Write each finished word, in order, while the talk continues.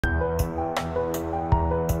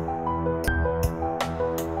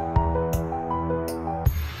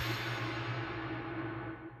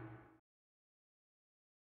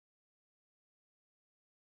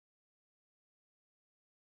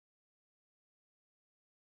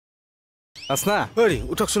আছনা হৰি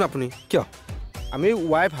উঠকচোন আপুনি কিয় আমি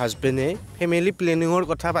ওয়াইফ হাজবেণ্ডে ফেমিলি প্লেনিঙৰ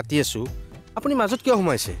কথা পাতি আছো আপুনি মাজত কিয়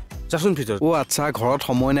সোমাইছে যাচোন ভিতৰত ও আচ্ছা ঘৰত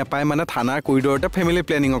সময় নাপায় মানে থানাৰ কৰিডৰতে ফেমিলি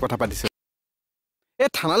প্লেনিঙৰ কথা পাতিছে এই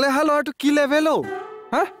থানালৈ অহা ল'ৰাটো কি লেভেল অ'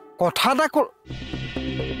 হা কথা এটা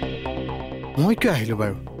মই কিয় আহিলোঁ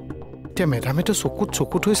বাৰু এতিয়া মেডামেতো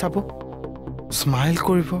চকুত হৈ চাব স্মাইল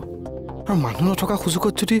কৰিব আৰু মানুহ নথকা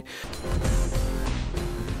সুযোগত যদি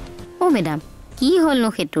অ' মেডাম কি হ'লনো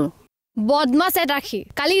সেইটো বদমাছ এটা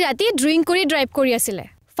কালি ৰাতি ড্ৰিংক কৰি ড্ৰাইভ কৰি আছিলে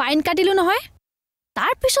ফাইন কাটিলো নহয়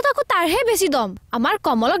তাৰ পিছত আকৌ তাৰহে বেছি দম আমাৰ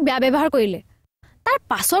কমলক বেয়া ব্যৱহাৰ কৰিলে তাৰ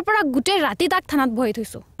পাছৰ পৰা গোটেই ৰাতি তাক থানাত বহাই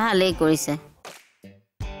থৈছো ভালেই কৰিছে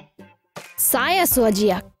চাই আছো আজি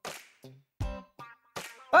ইয়াক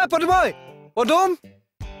ঐ পদুমৈ পদুম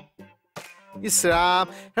ইছৰাম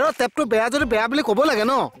হেৰ টেপটো বেয়া যদি বেয়া বুলি ক'ব লাগে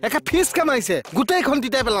ন একে ফিজ কামাইছে গোটেইখন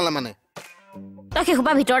তিতাই পেলালে মানে তই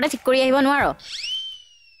সেইসোপা ভিতৰতে ঠিক কৰি আহিব নোৱাৰ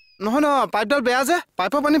নহয় পাইপডাল বেয়া যে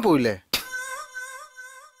পাইপৰ পানী পৰিলে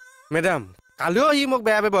মেডাম কালিও ই মোক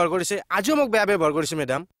বেয়া ব্যৱহাৰ কৰিছে আজিও মোক বেয়া ব্যৱহাৰ কৰিছে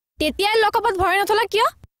মেডাম তেতিয়াই লকআপত ভৰাই নথলা কিয়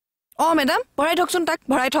মেডাম ভৰাই থকচোন তাক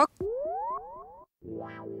ভৰাই থক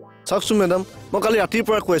চাওকচোন মেডাম মই কালি ৰাতিৰ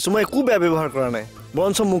পৰা কৈ আছো মই একো বেয়া ব্যৱহাৰ কৰা নাই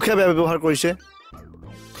বৰঞ্চ মুখে বেয়া ব্যৱহাৰ কৰিছে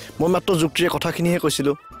মই মাত্ৰ যুক্তিৰে কথাখিনিহে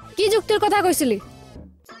কৈছিলো কি যুক্তিৰ কথা কৈছিলি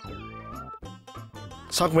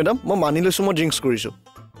চাওক মেডাম মই মানি লৈছো মই ড্ৰিংকছ কৰিছো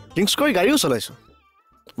ড্ৰিংকছ কৰি গাড়ীও চলাইছো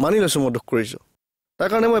মানি লৈছো মই দুখ কৰিছো তাৰ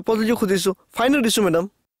কাৰণে মই এপলজিও খুজিছো ফাইনো দিছো মেডাম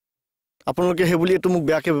আপোনালোকে সেই বুলি এইটো মোক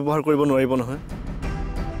বেয়াকে ব্যৱহাৰ কৰিব নোৱাৰিব নহয়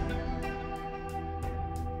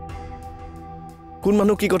কোন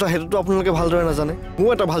মানুহ কি কথা সেইটোতো আপোনালোকে ভালদৰে নাজানে মই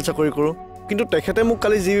এটা ভাল চাকৰি কৰোঁ কিন্তু তেখেতে মোক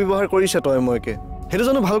কালি যি ব্যৱহাৰ কৰিছে তই মইকে সেইটো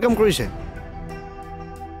জানো ভাল কাম কৰিছে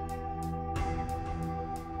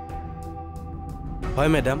হয়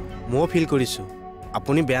মেডাম ময়ো ফিল কৰিছো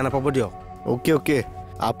আপুনি বেয়া নাপাব দিয়ক অ'কে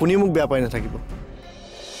আপুনি মোক বেয়া পাই নাথাকিব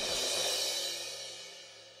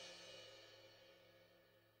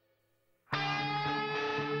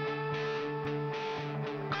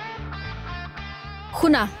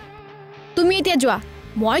শুনা তুমি এতিয়া যোৱা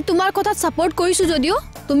মই তোমাৰ কথাত সাপোৰ্ট কৰিছো যদিও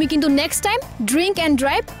তুমি কিন্তু next time drink and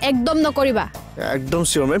drive একদম নকৰিবা একদম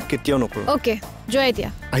চিয়ৰ মেম কেতিয়াও নকৰোঁ ওকে যোৱা এতিয়া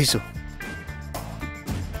আহিছো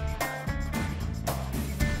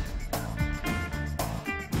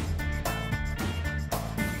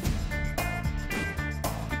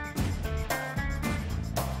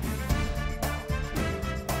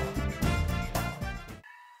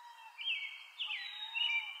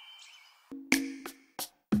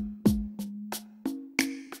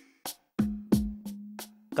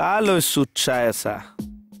কালৈ চুট চাই আছা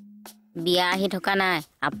বিয়া আহি থকা নাই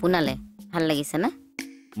আপোনালে ভাল লাগিছে না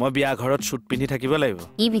মই বিয়া ঘৰত চুট পিন্ধি থাকিব লাগিব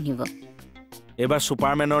কি পিন্ধিব এবাৰ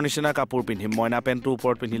ছুপাৰমেনৰ নিচিনা কাপোৰ পিন্ধিম মইনা পেণ্টটো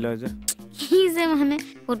ওপৰত পিন্ধি লৈ যে কি যে মানে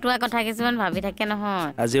ফুটুৱা কথা কিছুমান ভাবি থাকে নহয়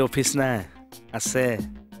আজি অফিচ নাই আছে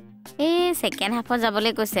এই ছেকেণ্ড হাফত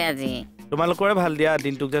যাবলৈ কৈছে আজি তোমালোকৰে ভাল দিয়া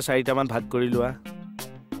দিনটোক যে 4টামান ভাগ কৰি লোৱা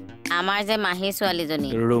আমাৰ যে মাহী ছোৱালীজনী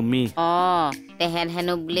ৰুমি তেহেন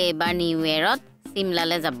হেনো বোলে এবাৰ নিউ ইয়েৰত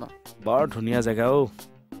চিমলালে যাব বৰ ধুনীয়া জেগা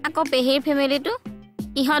আকৌ পেহীৰ ফেমিলিটো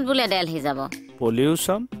ইহঁত বোলে দেলহি যাব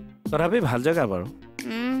পলিউশ্যন তথাপি ভাল জেগা বাৰু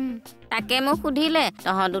তাকে মোক সুধিলে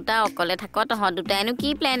তহঁত দুটা অকলে থাক তহঁত দুটাইনো কি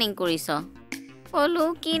প্লেনিং কৰিছ ক'লো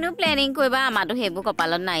কিনো প্লেনিং কৰিবা আমাৰতো সেইবোৰ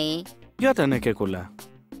কপালত নাই কিয় তেনেকে ক'লা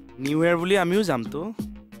নিউ ইয়েৰ বুলি আমিও যামতো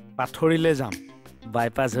পাথৰিলে যাম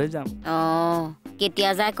বাইপাছ হৈ যাম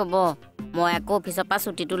কেতিয়া যায় ক'ব মই আকৌ অফিচৰ পৰা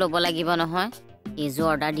ছুটিটো ল'ব লাগিব নহয় এইযোৰ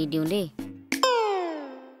অৰ্ডাৰ দি দিওঁ দেই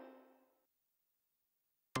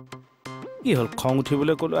কি হ'ল খং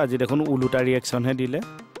উঠিবলৈ ক'লো আজি দেখোন ওলোটা ৰিয়েকশ্যনহে দিলে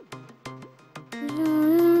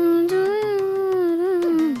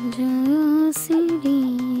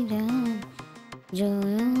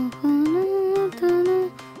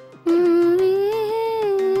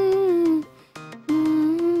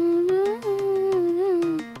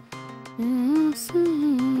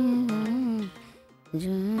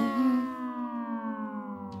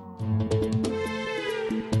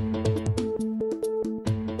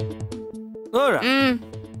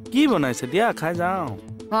কি বনাইছে দিয়া খাই যাওঁ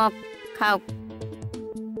খাওক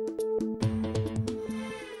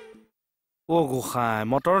গোসাঁই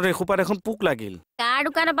মটৰত এসোপা দেখোন পোক লাগিল কাৰ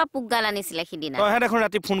দোকানৰ পৰা পোকগাল আনিছিলে সিদিনা তইহে দেখোন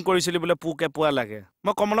ৰাতি ফোন কৰিছিলি বোলে পোক এপোৱা লাগে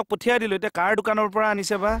মই কমলক পঠিয়াই দিলো এতিয়া কাৰ দোকানৰ পৰা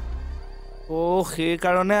আনিছে বা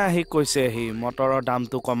সেইকাৰণে আহি কৈছে সি মটৰৰ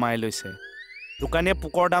দামটো কমাই লৈছে দোকানীয়ে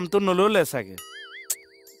পোকৰ দামটো নললে চাগে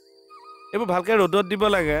এইবোৰ ভালকে ৰ'দত দিব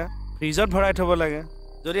লাগে ফ্ৰিজত ভৰাই থব লাগে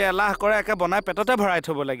যদি এলাহ কৰে একে বনাই পেটতে ভৰাই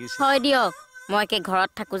থব লাগিছে হয় দিয়ক মই একে ঘৰত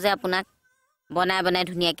থাকো যে আপোনাক বনাই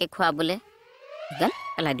ধুনীয়াকে খুৱাবলে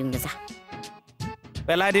পেলাই দিম যা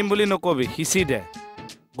পেলাই দিম বুলি নকবি সিঁচি দে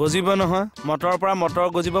গজিব নহয় মটৰৰ পৰা মটৰ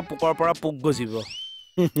গজিব পোকৰ পৰা পোক গজিব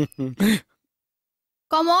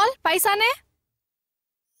কমল পাইছানে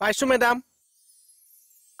পাইছো মেডাম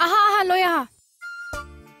আহা আহা লৈ আহা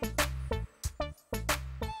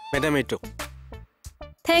মেডাম এইটো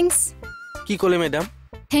থেংকছ কি ক'লে মেডাম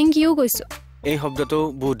থেংক ইউ কৈছো এই শব্দটো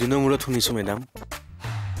বহুত দিনৰ মূৰত শুনিছো মেডাম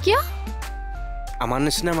কিয় আমাৰ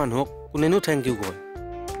নিচিনা মানুহক কোনেনো থেংক ইউ কয়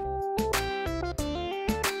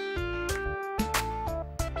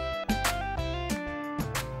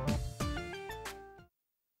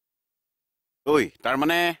ঐ তাৰ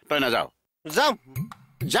মানে তই নাযাও যাম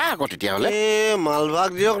যা আকৌ তেতিয়াহ'লে মালভাগ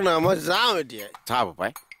দিয়ক না মই যাওঁ এতিয়া চা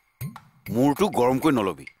পাপাই মূৰটো গৰমকৈ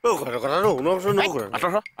নলবি কথাটো শুনকচোন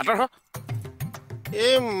আঁতৰ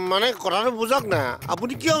এই মানে কথাটো বুজক না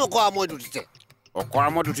আপুনি কিয় অকৰা মইত উঠিছে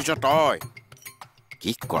অকৰামত উঠিছ তই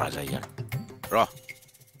কি কৰা যায় ইয়াৰ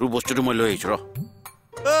তোৰ বস্তুটো মই লৈ আহিছো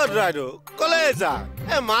ৰাইদেউ কলে যা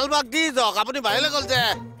মালভাগ দি যাওক আপুনি বাহিৰলৈ গ'ল যে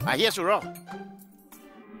আহি আছো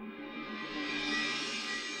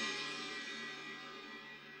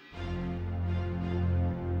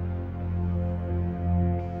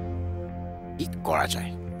কি কৰা যায়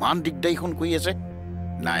ইমান দিগদাৰীখন কৰি আছে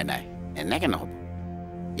নাই এনেকে নহ'ব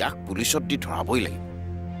ইয়াক পুলিচত দি ধৰাবই লাগিব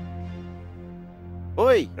ঐ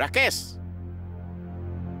ৰাকেশ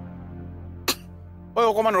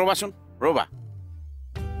অকমান ৰ'বাচোন ৰ'বা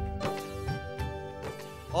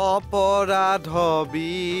অপৰাধ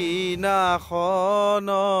বিনাশন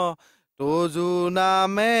তোজু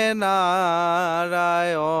নামে নাৰায়ণ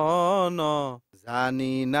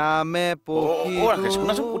জানি নামে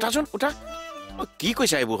শুনাচোন উঠা কি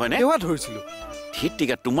কৈছা এইবোৰ হয়নে ধৰিছিলো ঠিক ঠিক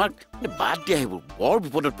তোমাক বাদ দিয়া সেইবোৰ বৰ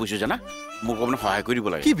বিপদত পৰিছো জানা মোক অকমান সহায় কৰি দিব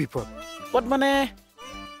লাগে কি বিপদ মানে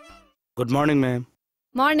গুড মৰ্ণিং মেম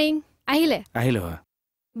মৰ্ণিং আহিলো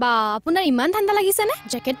বা আপোনাৰ ইমান ঠাণ্ডা লাগিছেনে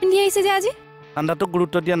জেকেট পিন্ধি আহিছে যে আজি ঠাণ্ডাটোক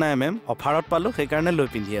গুৰুত্ব দিয়া নাই মেম অফাৰত পালো সেইকাৰণে লৈ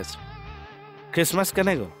পিন্ধি আছো খ্ৰীষ্টমাছ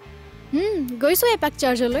কেনে গ'ল গৈছো এপাক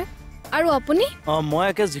চাৰ্চলৈ আৰু আপুনি মই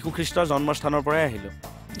একে যীশু খ্ৰীষ্টৰ জন্মস্থানৰ পৰাই আহিলো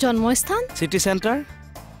জন্মস্থান চিটি চেণ্টাৰ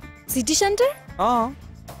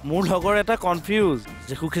মোৰ লগৰ এটা কনফিউজ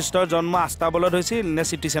যীশু খ্ৰীষ্টৰ জন্ম আস্তাবলত হৈছিল নে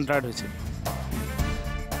চিটি চেণ্টাৰত হৈছিল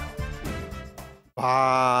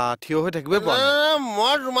থিয় হৈ থাকিবই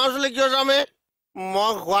মই তোমাৰ ওচৰলৈ কিয় যামে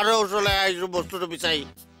মই খোৱাৰৰ ওচৰলৈ আহিছো বস্তুটো বিচাৰি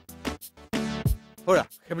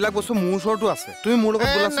সেইবিলাক বস্তু মোৰ ওচৰতো আছে তুমি মোৰ লগত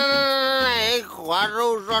এই খোৱাৰৰ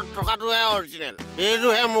ওচৰত থকাটোহে অৰিজিনেল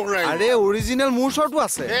এইটোহে মোক আৰে অৰিজিনেল মোৰ ওচৰতো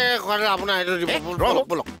আছে আপোনাৰ সেইটো দিব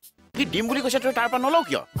বলক কি দিম বুলি কৈছে তই তাৰ পৰা নলও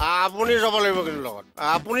কিয় আপুনি যাব লাগিব কিন্তু লগত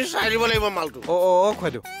আপুনি চাই দিব লাগিব মালটো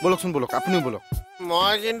খুৱাই দিওঁ বলকচোন বলক আপুনিও বলক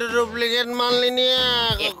মই কিন্তু ডুপ্লিকেট মাল নিনিয়ে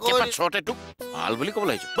তোক ভাল বুলি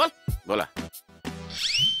ক'বলৈ আহিছো বলা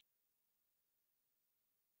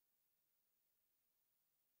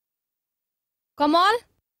কমল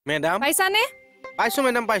মেডাম পাইছানে পাইছো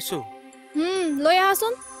মেডাম পাইছো লৈ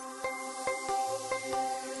আহাচোন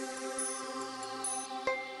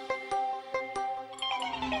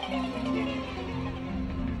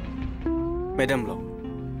মেডাম লওক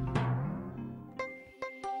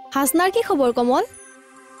হাসনাৰ কি খবৰ কমল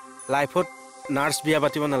লাইফত নাৰ্ছ বিয়া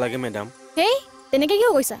পাতিব নালাগে মেডাম হেই তেনেকে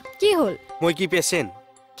কিয় কৈছা কি হ'ল মই কি পেচেণ্ট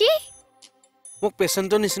কি মোক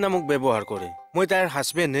পেচেণ্টৰ নিচিনা মোক ব্যৱহাৰ কৰে মই তাইৰ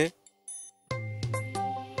হাজবেণ্ডে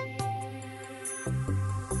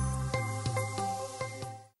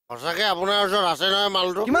সঁচাকে আপোনাৰ ওচৰত আছে নহয়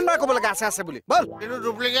মালটো কিমান বাৰ ক'ব লাগে আছে বুলি বল কিন্তু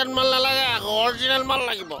ডুপ্লিকেট মাল নালাগে অৰিজিনেল মাল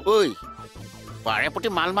লাগিব ঐ বাৰে প্ৰতি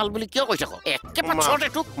মাল বুলি কিয় কৈছ একেবাৰে চৰতে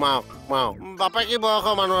তোক বাপা কি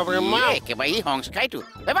বয়সৰ মানুহ আপুনি একেবাৰে ই সংস্কাৰটো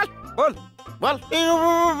বল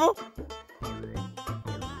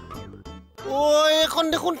এইখন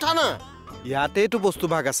দেখোন থানা ইয়াতেইতো বস্তু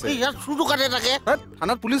ভাগ আছে ইয়াত চুৰ টকাতে থাকে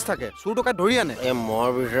থানাত পুলিচ থাকে চুৰ টকা ধৰি আনে মোৰ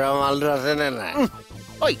বিচৰা মালটো আছে নে নাই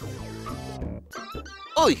ঐ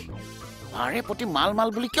বাৰে প্ৰতি মাল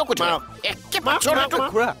বুলি কিয় কৈছ একেবাৰে চৰতে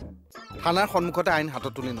খুৰা থানাৰ সন্মুখতে আইন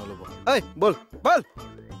হাতত তুলি নল'ব বল বল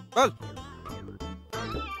বল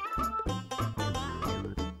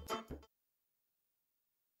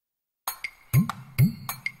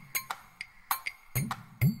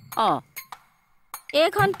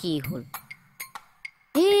এইখন কি হ'ল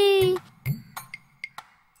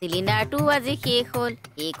চিলিণ্ডাৰটো আজি শেষ হ'ল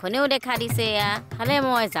এইখনেও দেখা দিছে খালে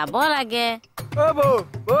মই যাব লাগে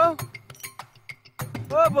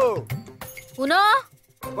শুন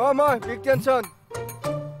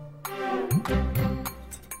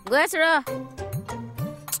গৈ আছো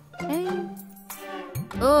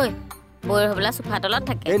ঐ বৌৰ হবলা চোফা তলত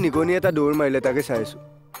থাকে এই নিগনি এটা দৌৰ মাৰিলে তাকে চাইছো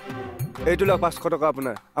এইটো লওক 500 টকা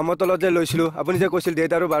আপোনাৰ আমাৰ তলত যে লৈছিলো আপুনি যে কৈছিল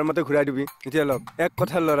ডেট আৰু বাৰমতে ঘূৰাই দিবি এতিয়া লওক এক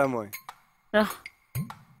কথা লৰা মই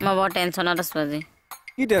বৰ টেনচনত আছো আজি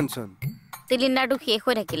কি টেনশ্যন চিলিণ্ডাৰটো শেষ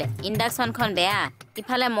হৈ থাকিলে ইণ্ডাকশ্যনখন বেয়া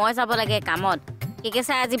ইফালে মই যাব লাগে কামত কেকে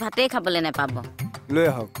চাই আজি ভাতেই খাবলৈ নাপাব লৈ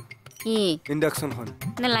আহক কি ইণ্ডাকশ্যনখন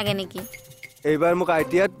নালাগে নেকি এইবাৰ মোক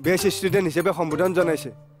ITIত বেষ্ট ষ্টুডেণ্ট হিচাপে সম্বোধন জনাইছে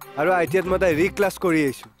আৰু ITIত মই তাই ৰিক্লাছ কৰি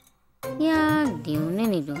আহিছোঁ ইয়াক দিওঁনে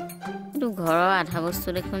নিদিওঁ কিন্তু ঘৰৰ আধা বস্তু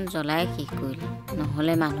দেখোন জ্বলাই শেষ কৰিলে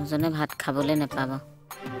নহ'লে মানুহজনে ভাত খাবলৈ নাপাব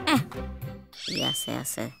আছে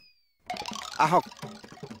আছে আহক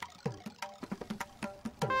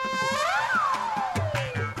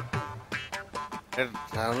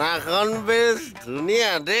থানাখন বেছ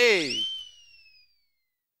ধুনীয়া দেই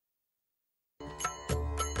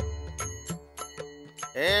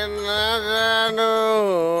নাজানো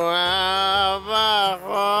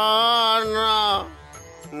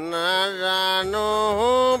নাজানো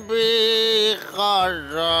বিসৰ্জন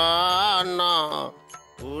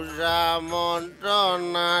পূজা মন্ত্ৰ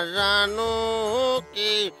নাজানো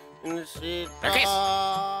কি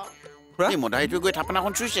এই মদাহীটো গৈ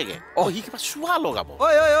থাপনাখন চুইছেগে সি কিবা চোৱা লগাব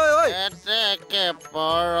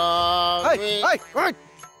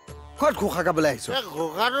ক'ত ঘোষা গাবলৈ আহিছ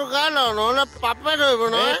ঘোষাটো গা ল নহ'লে পাপে ধৰিব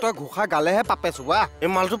নহয় তই ঘোষা গালেহে পাপে চোৱা এই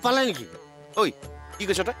মালটো পালে নেকি ঐ কি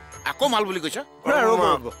কৈছ তই আকৌ মাল বুলি কৈছ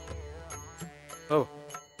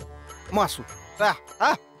মই আছো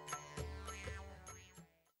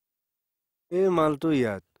এই মালটো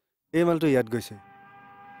ইয়াত গৈছে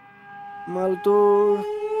মালটোৰ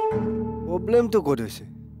প্ৰব্লেমটো ক'ত হৈছে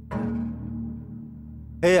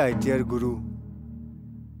এই ITIৰ গুৰু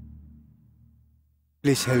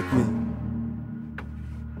প্লিজ হেল্প মি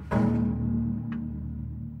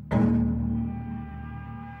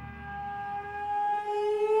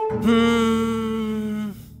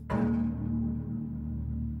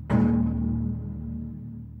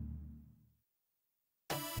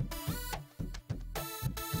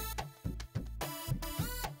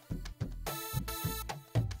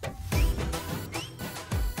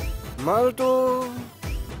মালটো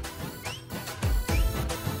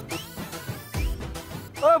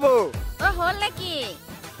বৌ হ'ল নেকি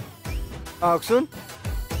আহকচোন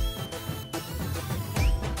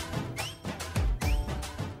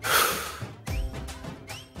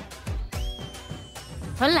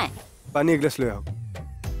হ'ল নাই পানী এগিলাচ লৈ আহক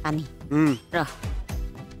পানী ৰহ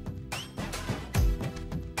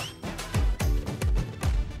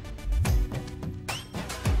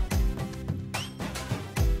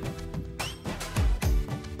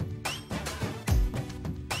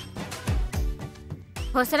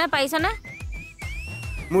হৈছেনে পাৰিছনে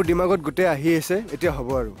মোৰ দিমাগত গোটেই আহি আছে এতিয়া হ'ব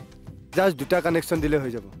আৰু জাষ্ট দুটা কানেকশ্যন দিলে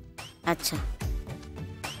হৈ যাব আচ্ছা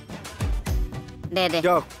দে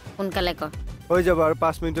দিয়ক সোনকালে কৰ হৈ যাব আৰু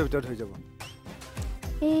 5 মিনিটৰ ভিতৰত হৈ যাব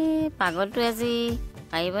এই পাগলটো আজি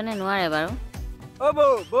পাৰিবনে নোৱাৰে বাৰু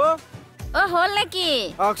বৌ হ'ল নেকি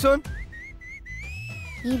আহকচোন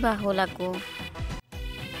কি বা হ'ল আকৌ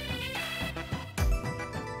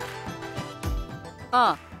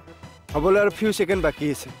হ'বলৈ আৰু ফিউ ছেকেণ্ড বাকী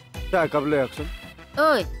আছে চাহ একাপলৈ আহকচোন ঐ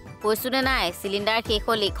কৈছো নে নাই চিলিণ্ডাৰ শেষ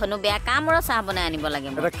হ'ল ইখনো বেয়া কাম আৰু চাহ বনাই আনিব লাগে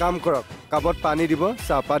এটা কাম কৰক কাপত পানী দিব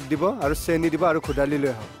চাহপাত দিব আৰু চেনি দিব আৰু খুদালি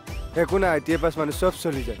লৈ আহক একো নাই ITI পাছ মানুহ চব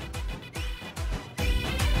চলি যায়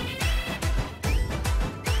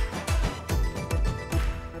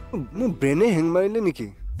মোৰ ব্ৰেইনে হেং মাৰিলে নেকি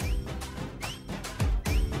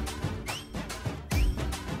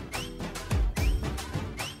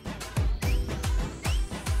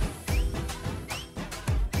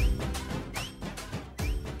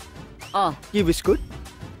কি বিস্কুট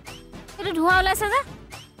এইটো ধোঁৱা ওলাইছে যে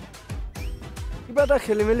কিবা এটা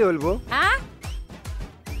খেলি মেলি হ'ল বৌ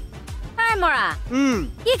মৰা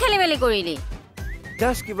কি খেলি মেলি কৰিলি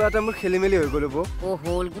জাষ্ট কিবা এটা মোৰ খেলি মেলি হৈ গ'ল বৌ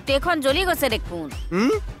হ'ল গোটেইখন জ্বলি গৈছে দেখোন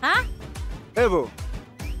এই বৌ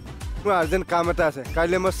মোৰ আৰ্জেণ্ট কাম এটা আছে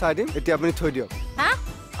কাইলৈ মই চাই দিম এতিয়া আপুনি থৈ দিয়ক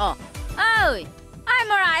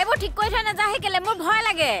মৰা এইবোৰ ঠিক কৰি থৈ নাযায় কেলে মোৰ ভয়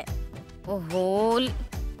লাগে হ'ল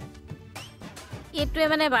এইটোৱে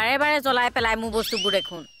মানে বাৰে বাৰে জ্বলাই পেলাই মোৰ বস্তুবোৰ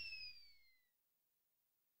দেখোন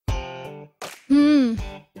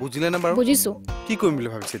বুজিলে না বাৰু বুজিছো কি কৰিম বুলি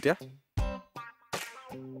ভাবিছে এতিয়া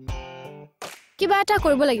কিবা এটা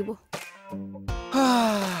কৰিব লাগিব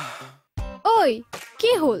ঐ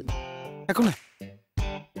কি হ'ল একো নাই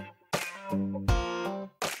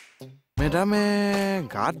মেডামে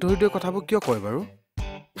গাত ধৰি ধৰি কথাবোৰ কিয় কয় বাৰু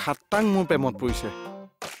খাটাং মোৰ প্ৰেমত পৰিছে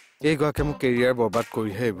এইগৰাকীয়ে মোক কেৰিয়াৰ বৰবাদ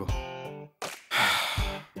কৰিহে আহিব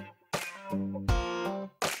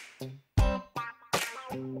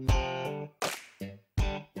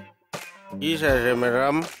কি চাইছে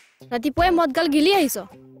মেডাম ৰাতিপুৱাই মদগাল গিলি আহিছ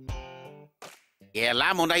এলা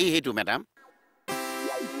মদাহী সেইটো মেডাম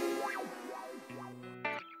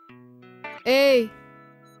এই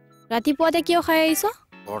ৰাতিপুৱাতে কিয় খাই আহিছ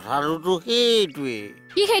কথাটোতো সেইটোৱে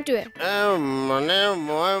কি সেইটোৱে মানে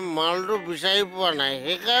মই মালটো বিচাৰি পোৱা নাই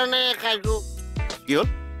সেইকাৰণে খাইছো কি হ'ল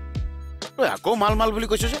তই আকৌ মাল মাল বুলি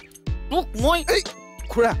কৈছ যে তোক মই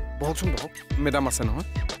খুৰা বহকচোন বহক মেডাম আছে নহয়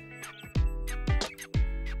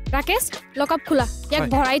ৰাকেশ লকআপ খোলা ইয়াক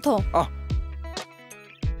ভৰাই থ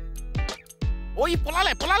ঐ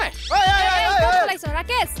পলালে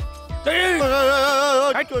ৰাকেশ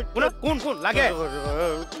কোন লাগে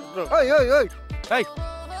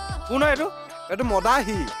কোন এইটো এইটো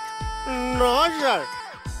মদাহি নহয় ছাৰ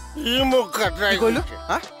ই মোক খাটাই কৰিলো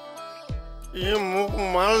ই মোক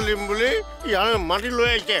মাল দিম বুলি ইয়াৰ মাটি লৈ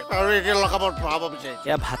আহিছে আৰু এতিয়া লকাপত ভৰাব বিচাৰিছে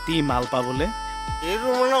এয়া ভাতি মাল পাবলে এইটো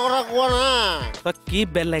মানে কথা কোৱা নাই তই কি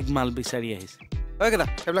বেলেগ মাল বিচাৰি আহিছে ঐ কেইটা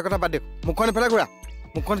সেইবিলাক কথা বাদ দিয়ক মুখখন এইফালে ঘূৰা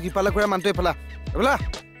মুখখন সিফালে ঘূৰা মানুহটো এইফালে এইফালে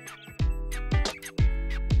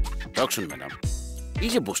চাওকচোন মেডাম এই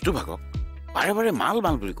যে বস্তু ভাগক বাৰে বাৰে মাল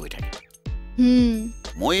মাল বুলি কৈ থাকে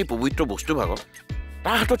মই এই পবিত্ৰ বস্তু ভাগক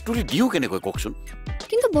তাৰ হাতত তুলি দিওঁ কেনেকৈ কওকচোন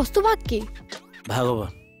কিন্তু বস্তু ভাগ কি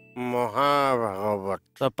ভাগৱত মহাভাগৱত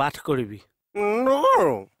তই পাঠ কৰিবি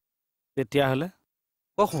নকৰো তেতিয়াহ'লে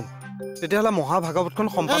কচোন তেতিয়াহ'লে মহাভাগৱতখন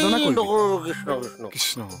সম্পাদনা কৰিবি নকৰো কৃষ্ণ কৃষ্ণ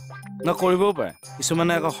কৃষ্ণ কৰিবও পাৰে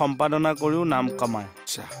কিছুমানে আকৌ সম্পাদনা কৰিও নাম কমায়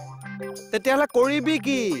তেতিয়াহ'লে কৰিবি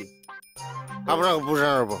কি আপোনাক বুজা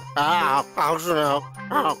ৰ'ব আহকচোন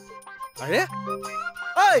আহক আৰে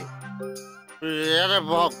ঐ ইয়াতে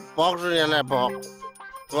বহকচোন ইয়াতে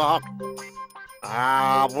বহক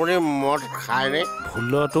আপুনি মদ খায়নে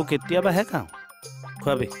ভুলতো কেতিয়াবাহে খাওঁ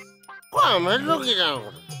খোৱাবি কামেটো কি ডাঙৰ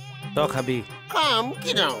কথা তই খাবি কাম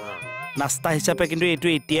কি ডাঙৰ কথা নাস্তা হিচাপে কিন্তু এইটো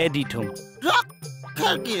এতিয়াই দি থ'ম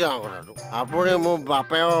কি ডাঙৰ কথাটো আপুনি মোৰ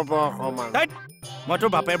বাপেৰৰ বয়সৰ মানুহ মই তোৰ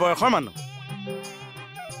বাপেৰ বয়সৰ মানুহ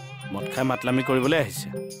মদ খাই মাতলামি কৰিবলৈ আহিছে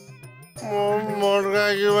মোৰ মদ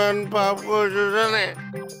খাই কিমান পাপ কৰিছো জানে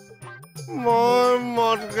মই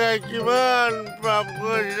মদ খাই কিমান পাপ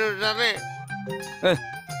কৰিছো জানে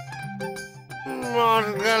মদ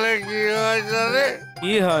খালে কি হয় জানে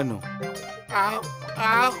কি হয়নো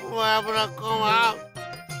মই আপোনাক কম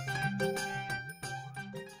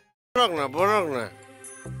বৰক না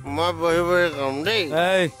মই বহি বহি কম দেই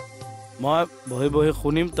মই বহি বহি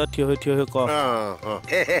শুনিম তই থিয় হৈ ক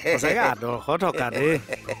সঁচাকে আদৰ্শ থকা দেই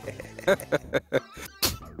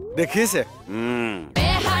দেখিছে